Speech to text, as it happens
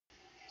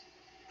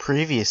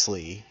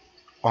Previously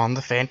on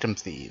the Phantom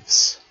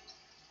Thieves.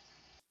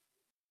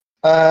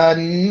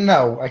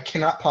 No, I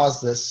cannot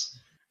pause this.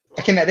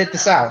 I can edit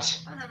this out.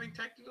 I'm having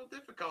technical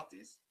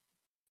difficulties.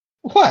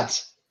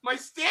 What? My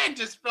stand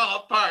just fell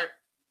apart.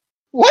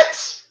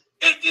 What?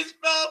 It just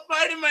fell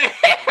apart in my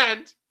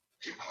hand.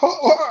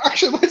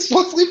 Actually, let's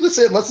leave this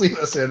in. Let's leave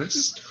this in.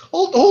 Just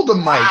hold the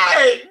mic.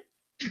 Why?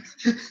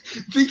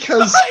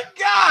 Because Oh my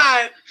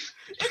god!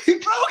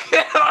 It's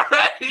broken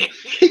already.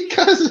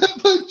 because of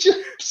a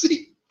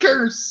gypsy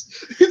curse.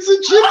 It's a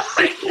Oh gypsy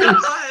my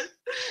curse. god!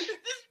 It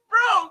just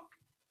broke.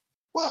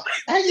 Well,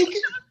 and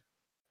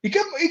we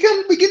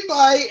can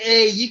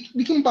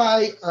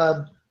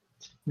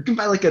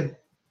buy like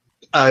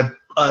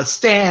a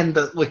stand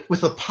like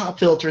with a pop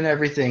filter and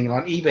everything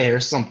on eBay or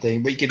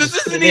something. But you can This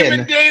just put isn't it even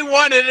in. day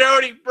one and it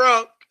already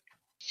broke.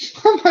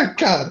 Oh my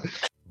god.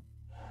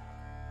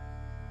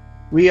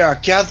 We are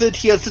gathered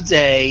here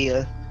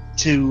today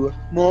to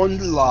mourn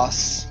the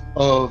loss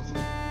of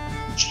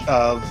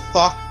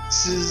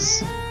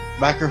Fox's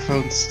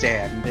microphone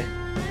stand.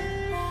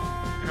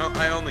 You know,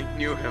 I only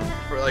knew him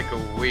for like a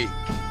week.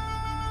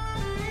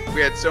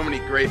 We had so many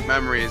great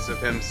memories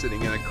of him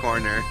sitting in a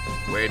corner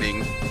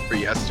waiting for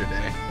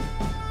yesterday.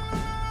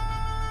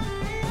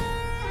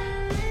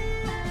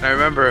 I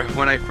remember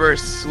when I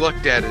first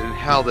looked at it and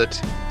held it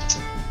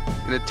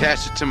and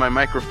attached it to my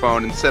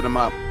microphone and set him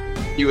up.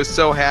 He was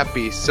so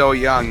happy, so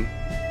young,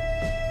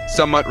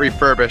 somewhat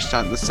refurbished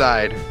on the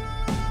side.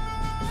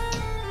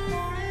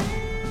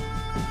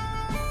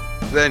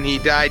 Then he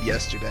died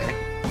yesterday,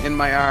 in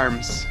my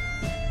arms.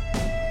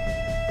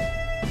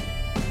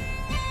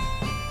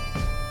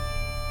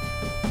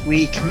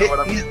 We commit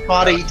his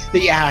body to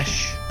the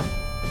ash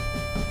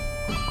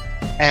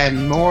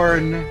and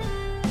mourn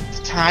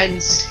the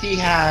times he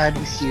had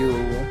with you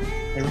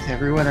and with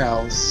everyone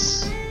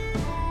else,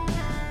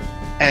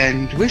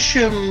 and wish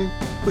him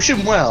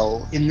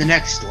well in the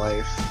next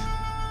life,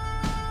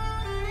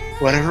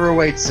 whatever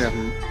awaits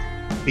him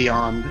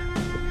beyond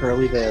the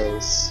pearly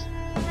veils.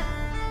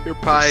 Your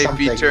probably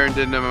be Something. turned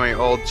into my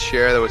old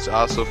chair, which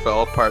also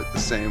fell apart the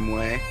same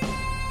way.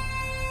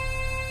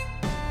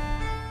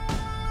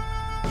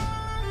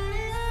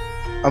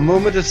 A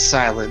moment of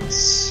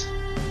silence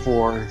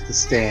for the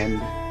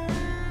stand.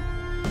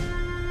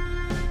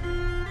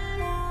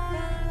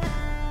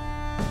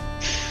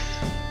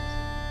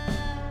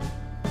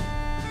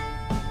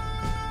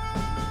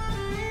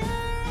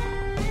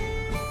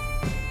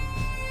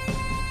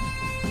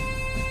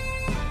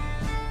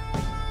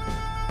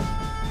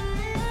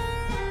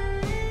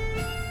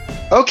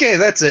 Okay,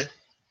 that's it.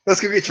 Let's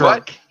go get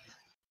drunk.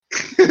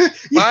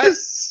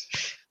 Yes.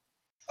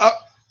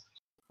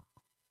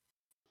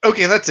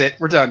 Okay, that's it.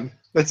 We're done.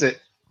 That's it.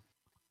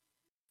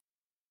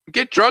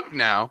 Get drunk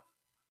now.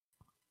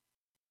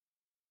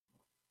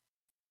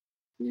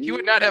 You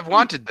would not have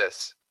wanted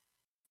this.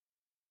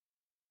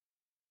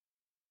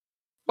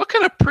 What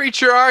kind of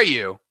preacher are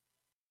you?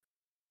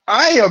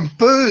 I am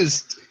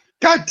boozed.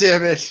 God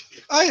damn it.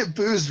 I am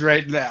boozed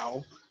right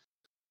now.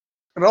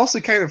 I'm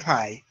also kind of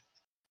high.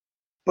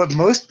 But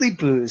mostly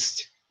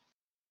boozed.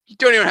 You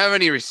don't even have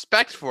any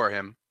respect for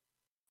him.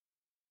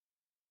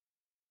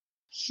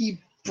 He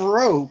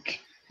broke.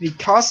 He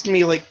cost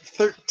me like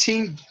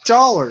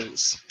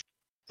 $13.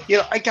 You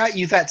know, I got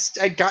you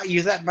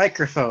that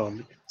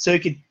microphone so you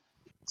could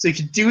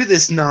do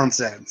this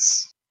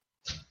nonsense.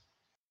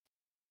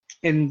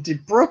 And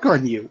it broke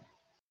on you.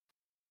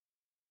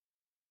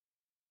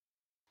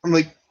 I'm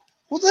like,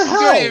 what the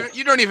hell?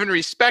 You don't even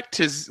respect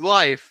his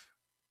life.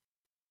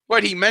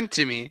 What he meant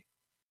to me.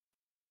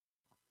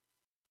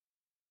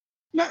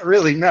 Not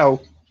really, no.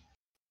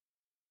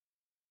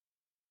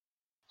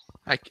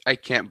 I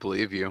can't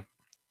believe you.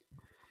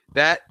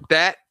 That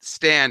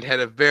stand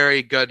had a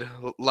very good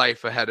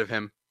life ahead of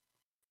him.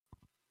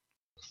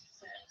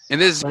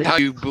 And this is how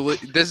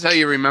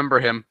you remember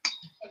him.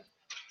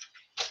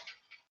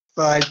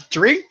 By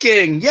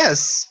drinking,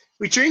 yes.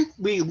 We drink,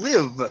 we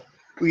live.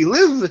 We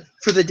live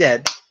for the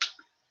dead.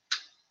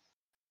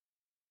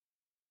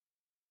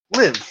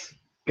 Live.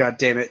 God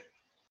damn it.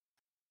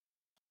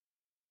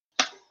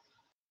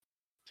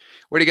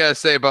 What do you got to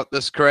say about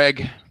this,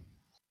 Craig?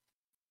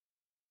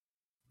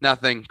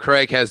 Nothing.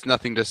 Craig has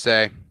nothing to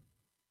say.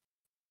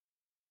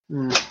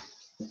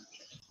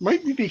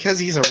 Might be because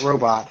he's a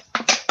robot.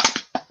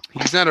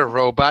 He's not a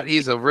robot.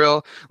 He's a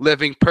real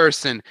living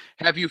person.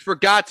 Have you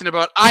forgotten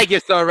about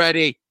Aegis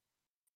already?